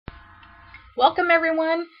Welcome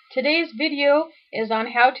everyone! Today's video is on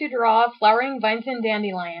how to draw flowering vines and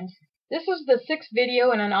dandelions. This is the 6th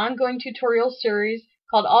video in an ongoing tutorial series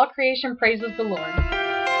called All Creation Praises the Lord.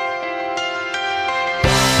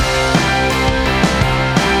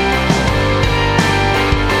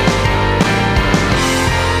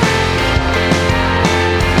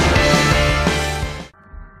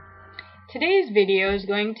 Today's video is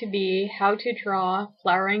going to be how to draw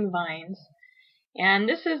flowering vines. And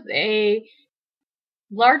this is a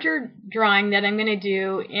larger drawing that I'm going to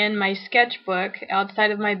do in my sketchbook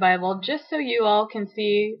outside of my Bible, just so you all can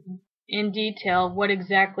see in detail what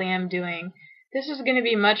exactly I'm doing. This is going to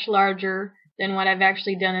be much larger than what I've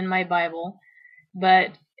actually done in my Bible,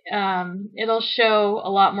 but it'll show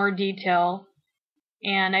a lot more detail,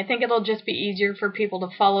 and I think it'll just be easier for people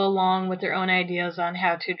to follow along with their own ideas on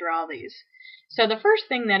how to draw these. So the first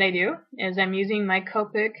thing that I do is I'm using my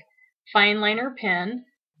Copic fine liner pen,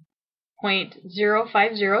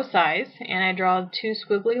 0.050 size, and I draw 2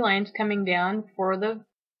 squiggly lines coming down for the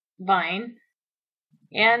vine,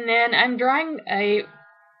 and then I'm drawing a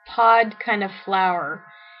pod kind of flower,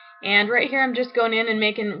 and right here I'm just going in and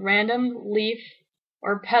making random leaf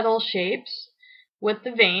or petal shapes with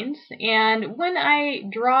the veins. And when I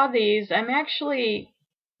draw these, I'm actually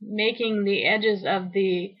making the edges of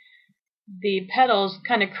the petals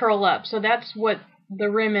kind of curl up, so that's what the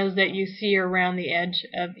rim is that you see around the edge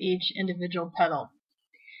of each individual petal.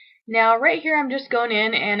 Now right here I'm just going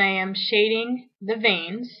in and I am shading the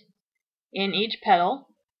veins in each petal.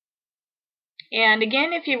 And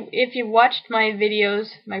again, if you watched my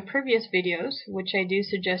videos, my previous videos, which I do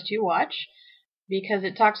suggest you watch, because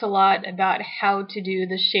it talks a lot about how to do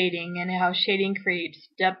the shading and how shading creates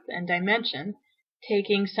depth and dimension,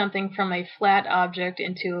 taking something from a flat object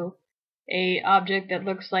into a object that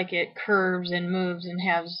looks like it curves and moves and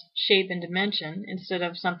has shape and dimension, instead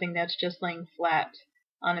of something that's just laying flat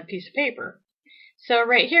on a piece of paper. So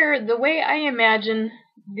right here, the way I imagine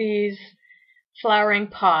these flowering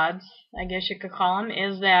pods, I guess you could call them,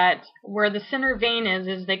 is that where the center vein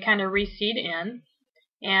is they kind of recede in,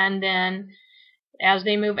 and then as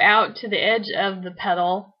they move out to the edge of the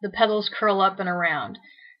petals curl up and around.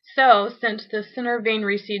 So, since the center vein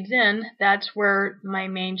recedes in, that's where my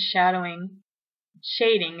main shading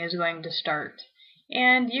is going to start.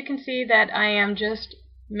 And you can see that I am just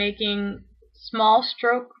making small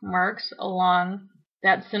stroke marks along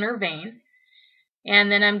that center vein.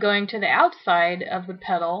 And then I'm going to the outside of the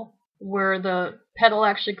petal, where the petal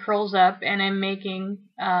actually curls up, and I'm making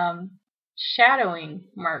shadowing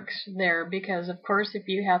marks there, because of course if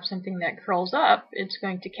you have something that curls up, it's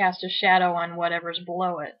going to cast a shadow on whatever's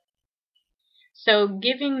below it. So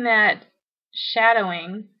giving that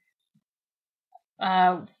shadowing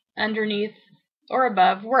underneath or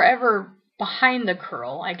above, wherever behind the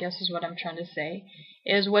curl, I guess is what I'm trying to say,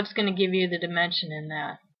 is what's going to give you the dimension in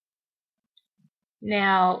that.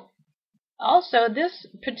 Now also, this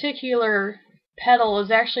particular petal is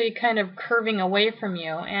actually kind of curving away from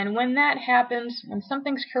you, and when that happens, when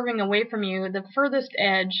something's curving away from you, the furthest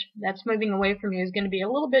edge that's moving away from you is going to be a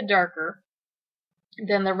little bit darker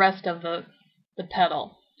than the rest of the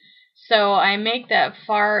petal. So I make that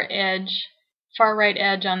far right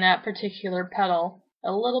edge on that particular petal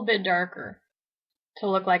a little bit darker to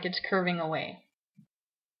look like it's curving away.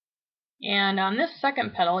 And on this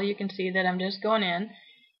second petal, you can see that I'm just going in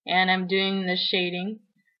and I'm doing the shading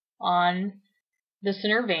on the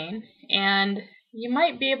center vein, and you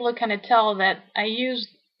might be able to kind of tell that I use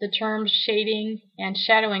the terms shading and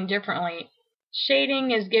shadowing differently.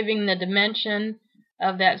 Shading is giving the dimension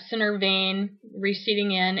of that center vein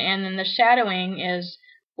receding in, and then the shadowing is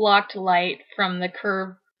blocked light from the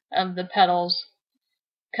curve of the petals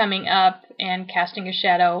coming up and casting a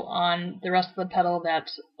shadow on the rest of the petal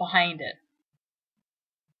that's behind it.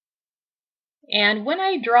 And when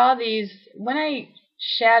I draw these, when I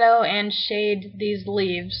shadow and shade these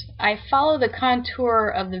leaves, I follow the contour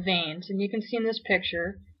of the veins, and you can see in this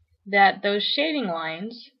picture that those shading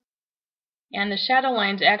lines and the shadow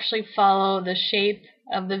lines actually follow the shape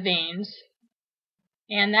of the veins,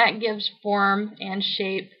 and that gives form and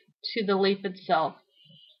shape to the leaf itself.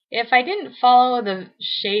 If I didn't follow the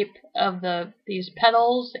shape of these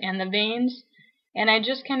petals and the veins, and I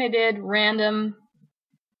just kind of did random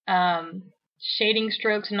shading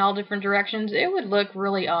strokes in all different directions, it would look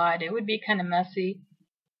really odd. It would be kind of messy,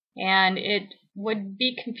 and it would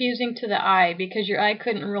be confusing to the eye because your eye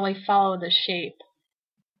couldn't really follow the shape.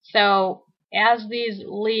 So as these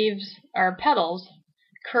leaves or petals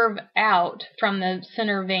curve out from the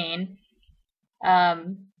center vein,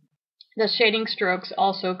 the shading strokes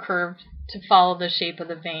also curve to follow the shape of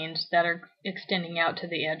the veins that are extending out to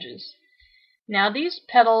the edges. Now these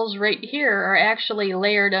petals right here are actually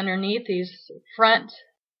layered underneath the front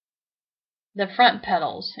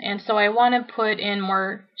petals, and so I want to put in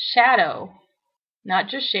more shadow, not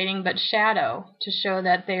just shading but shadow, to show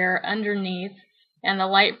that they're underneath and the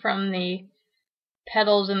light from the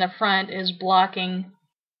petals in the front is blocking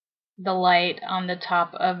the light on the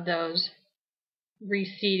top of those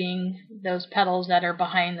those petals that are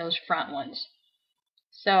behind those front ones.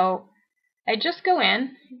 So I just go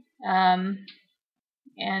in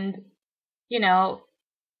and, you know,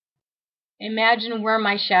 imagine where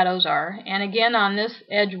my shadows are. And again, on this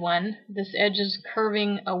edge one, this edge is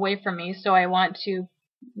curving away from me, so I want to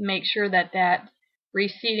make sure that that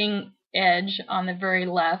receding edge on the very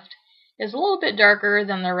left is a little bit darker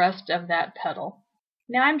than the rest of that petal.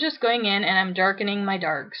 Now I'm just going in and I'm darkening my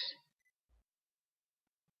darks.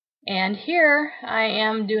 And here I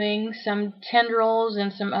am doing some tendrils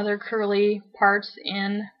and some other curly parts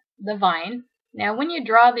in the vine. Now when you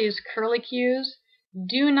draw these curlicues,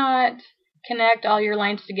 do not connect all your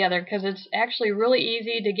lines together, because it's actually really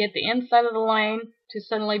easy to get the inside of the line to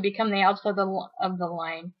suddenly become the outside of the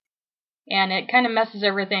line. And it kind of messes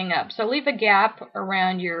everything up. So leave a gap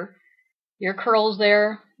around your curls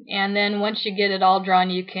there, and then once you get it all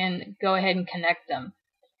drawn, you can go ahead and connect them.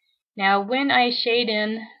 Now when I shade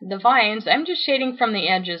in the vines, I'm just shading from the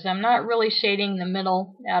edges. I'm not really shading the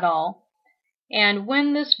middle at all. And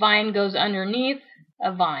when this vine goes underneath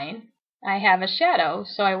a vine, I have a shadow,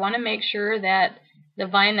 so I want to make sure that the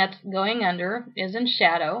vine that's going under is in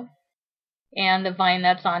shadow and the vine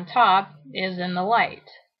that's on top is in the light.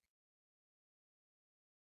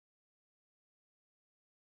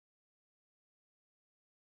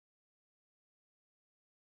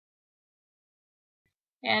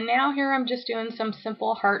 And now here I'm just doing some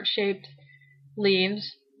simple heart-shaped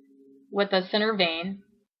leaves with a center vein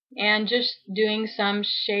and just doing some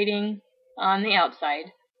shading on the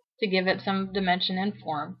outside to give it some dimension and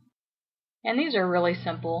form. And these are really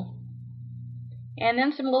simple. And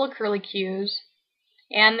then some little curlicues,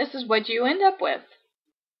 and this is what you end up with.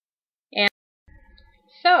 And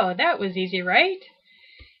so that was easy, right?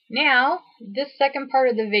 Now, this second part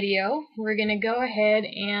of the video, we're going to go ahead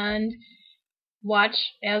and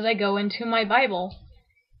watch as I go into my Bible.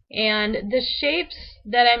 And the shapes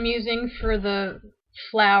that I'm using for the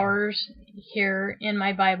flowers here in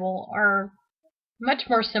my Bible are much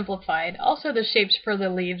more simplified. Also, the shapes for the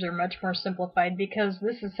leaves are much more simplified because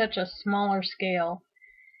this is such a smaller scale.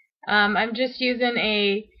 I'm just using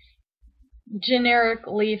a generic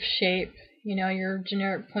leaf shape, you know, your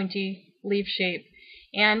generic pointy leaf shape.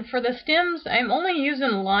 And for the stems, I'm only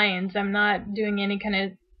using lines. I'm not doing any kind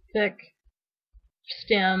of thick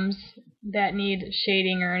stems that need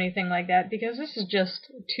shading or anything like that, because this is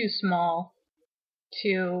just too small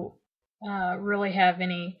to really have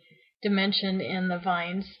any dimension in the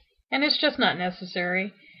vines, and it's just not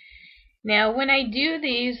necessary. Now when I do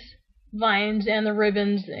these vines and the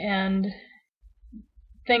ribbons and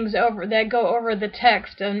things that go over the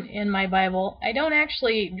text in my Bible, I don't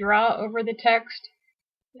actually draw over the text.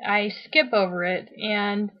 I skip over it,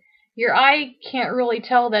 and your eye can't really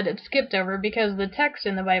tell that it's skipped over because the text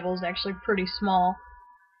in the Bible is actually pretty small.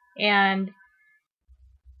 And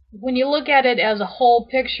when you look at it as a whole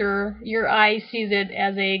picture, your eye sees it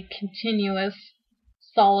as a continuous,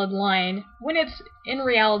 solid line, when in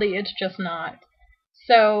reality it's just not.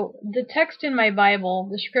 So the text in my Bible,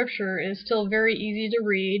 the scripture, is still very easy to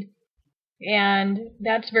read, and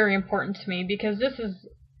that's very important to me because this is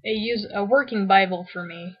a working Bible for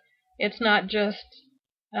me. It's not just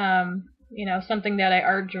you know, something that I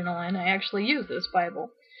art journal in. I actually use this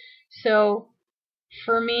Bible. So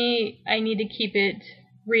for me, I need to keep it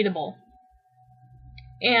readable.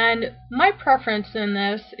 And my preference in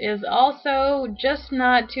this is also just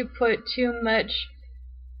not to put too much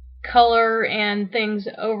color and things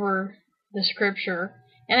over the scripture.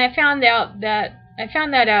 And I found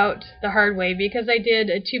that out the hard way because I did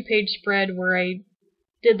a 2-page spread where I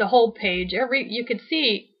did the whole page. You could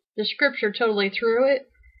see the scripture totally through it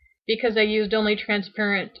because I used only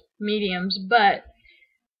transparent mediums, but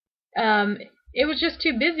it was just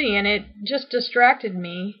too busy and it just distracted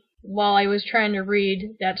me while I was trying to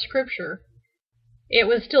read that scripture. It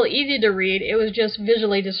was still easy to read, it was just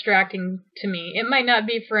visually distracting to me. It might not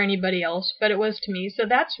be for anybody else, but it was to me. So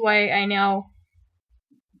that's why I now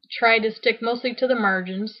try to stick mostly to the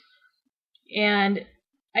margins. And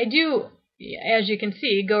I do, as you can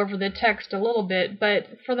see, go over the text a little bit, but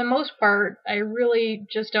for the most part, I really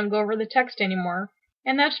just don't go over the text anymore.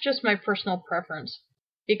 And that's just my personal preference.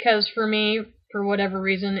 Because for me, for whatever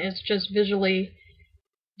reason, it's just visually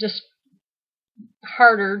just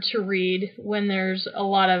harder to read when there's a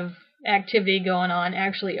lot of activity going on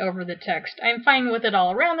actually over the text. I'm fine with it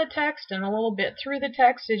all around the text and a little bit through the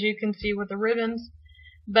text, as you can see with the ribbons,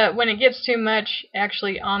 but when it gets too much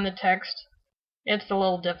actually on the text, it's a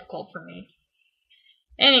little difficult for me.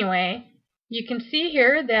 Anyway, you can see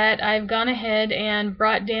here that I've gone ahead and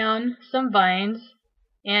brought down some vines,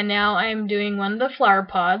 and now I'm doing one of the flower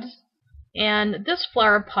pods, and this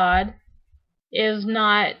flower pod is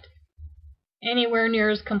not anywhere near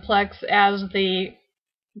as complex as the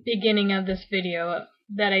beginning of this video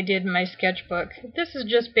that I did in my sketchbook. This is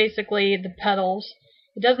just basically the petals.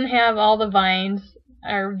 It doesn't have all the vines,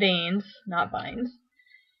 or veins, not vines.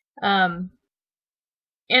 And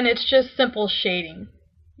it's just simple shading.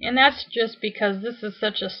 And that's just because this is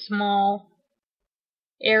such a small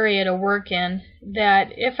area to work in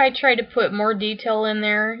that if I try to put more detail in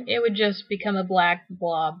there, it would just become a black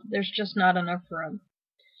blob. There's just not enough room.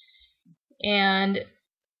 And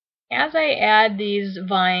as I add these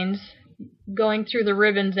vines, going through the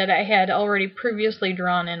ribbons that I had already previously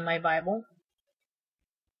drawn in my Bible,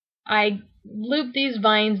 I loop these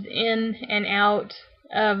vines in and out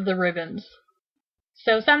of the ribbons.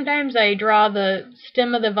 So sometimes I draw the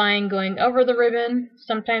stem of the vine going over the ribbon,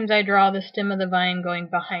 sometimes I draw the stem of the vine going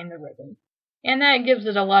behind the ribbon. And that gives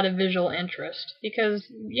it a lot of visual interest because,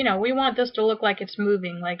 you know, we want this to look like it's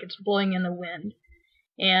moving, like it's blowing in the wind.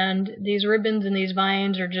 And these ribbons and these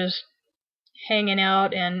vines are just hanging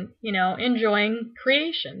out and, you know, enjoying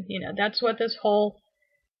creation. You know, that's what this whole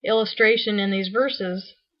illustration in these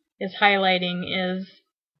verses is highlighting, is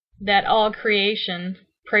that all creation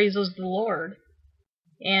praises the Lord.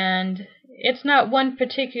 And it's not one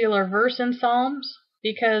particular verse in Psalms,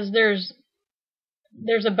 because there's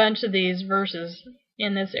a bunch of these verses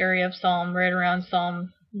in this area of Psalm, right around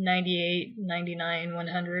Psalm 98, 99,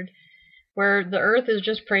 100, where the earth is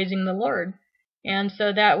just praising the Lord. And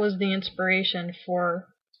so that was the inspiration for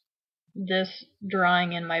this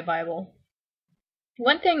drawing in my Bible.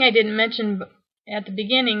 One thing I didn't mention at the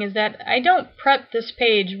beginning is that I don't prep this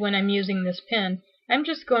page when I'm using this pen. I'm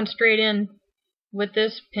just going straight in with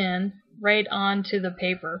this pen right onto the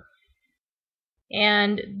paper.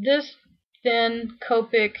 And this thin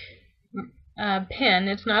Copic pen,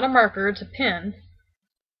 it's not a marker, it's a pen,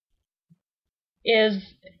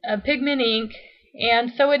 is a pigment ink,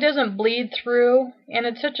 and so it doesn't bleed through, and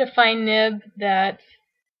it's such a fine nib that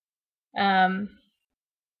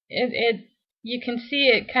you can see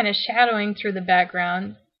it kind of shadowing through the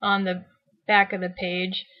background on the back of the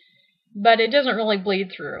page, but it doesn't really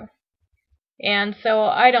bleed through. And so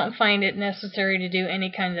I don't find it necessary to do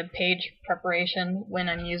any kind of page preparation when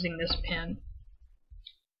I'm using this pen.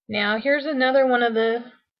 Now here's another one of the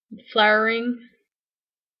flowering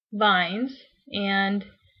vines, and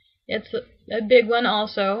it's a big one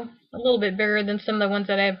also, a little bit bigger than some of the ones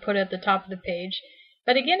that I've put at the top of the page.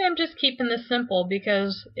 But again, I'm just keeping this simple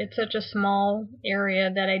because it's such a small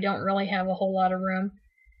area that I don't really have a whole lot of room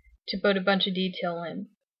to put a bunch of detail in.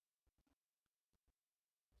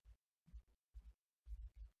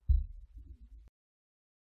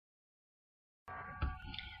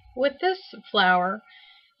 With this flower,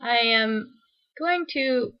 I am going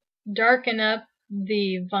to darken up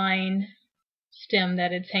the vine stem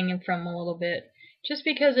that it's hanging from a little bit, just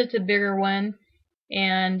because it's a bigger one,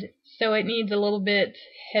 and so it needs a little bit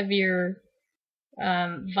heavier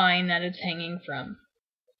vine that it's hanging from.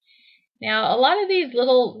 Now, a lot of these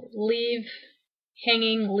little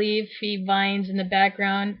hanging leafy vines in the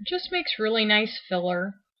background just makes really nice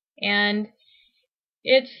filler, and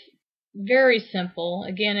it's very simple.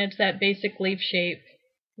 Again, it's that basic leaf shape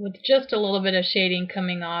with just a little bit of shading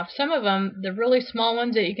coming off. Some of them, the really small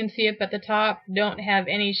ones that you can see up at the top, don't have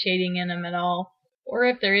any shading in them at all. Or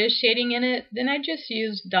if there is shading in it, then I just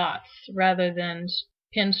use dots rather than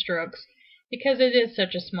pen strokes because it is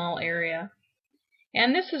such a small area.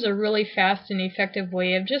 And this is a really fast and effective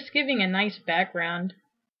way of just giving a nice background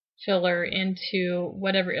filler into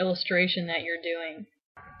whatever illustration that you're doing.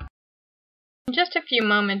 In just a few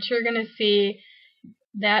moments, you're going to see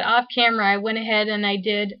that off camera I went ahead and I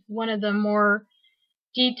did one of the more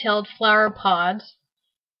detailed flower pods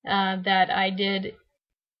that I did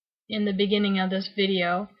in the beginning of this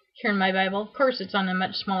video here in my Bible. Of course, it's on a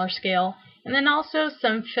much smaller scale. And then also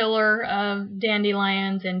some filler of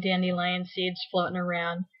dandelions and dandelion seeds floating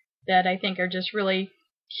around that I think are just really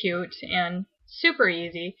cute and super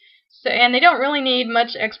easy. And they don't really need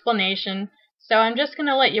much explanation. So I'm just going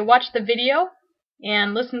to let you watch the video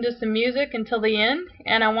and listen to some music until the end.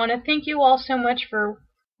 And I want to thank you all so much for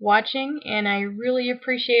watching, and I really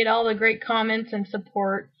appreciate all the great comments and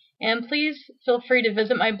support. And please feel free to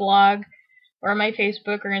visit my blog or my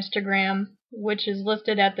Facebook or Instagram, which is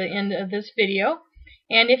listed at the end of this video.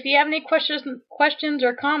 And if you have any questions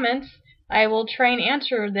or comments, I will try and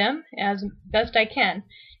answer them as best I can.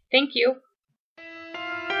 Thank you.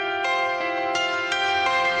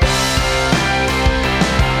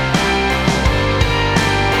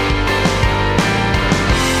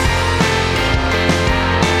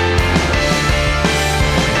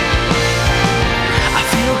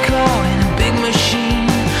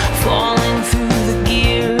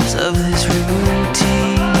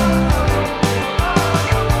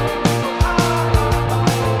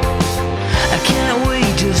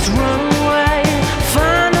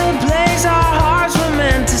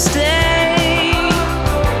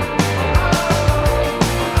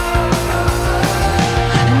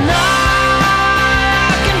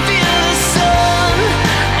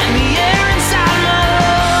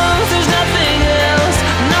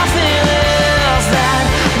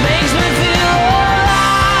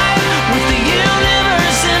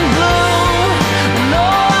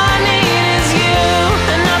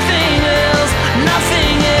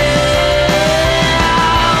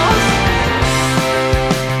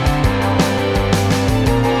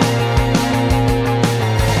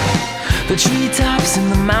 The treetops and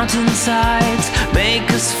the mountainsides make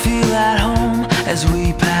us feel at home as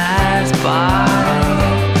we pass by.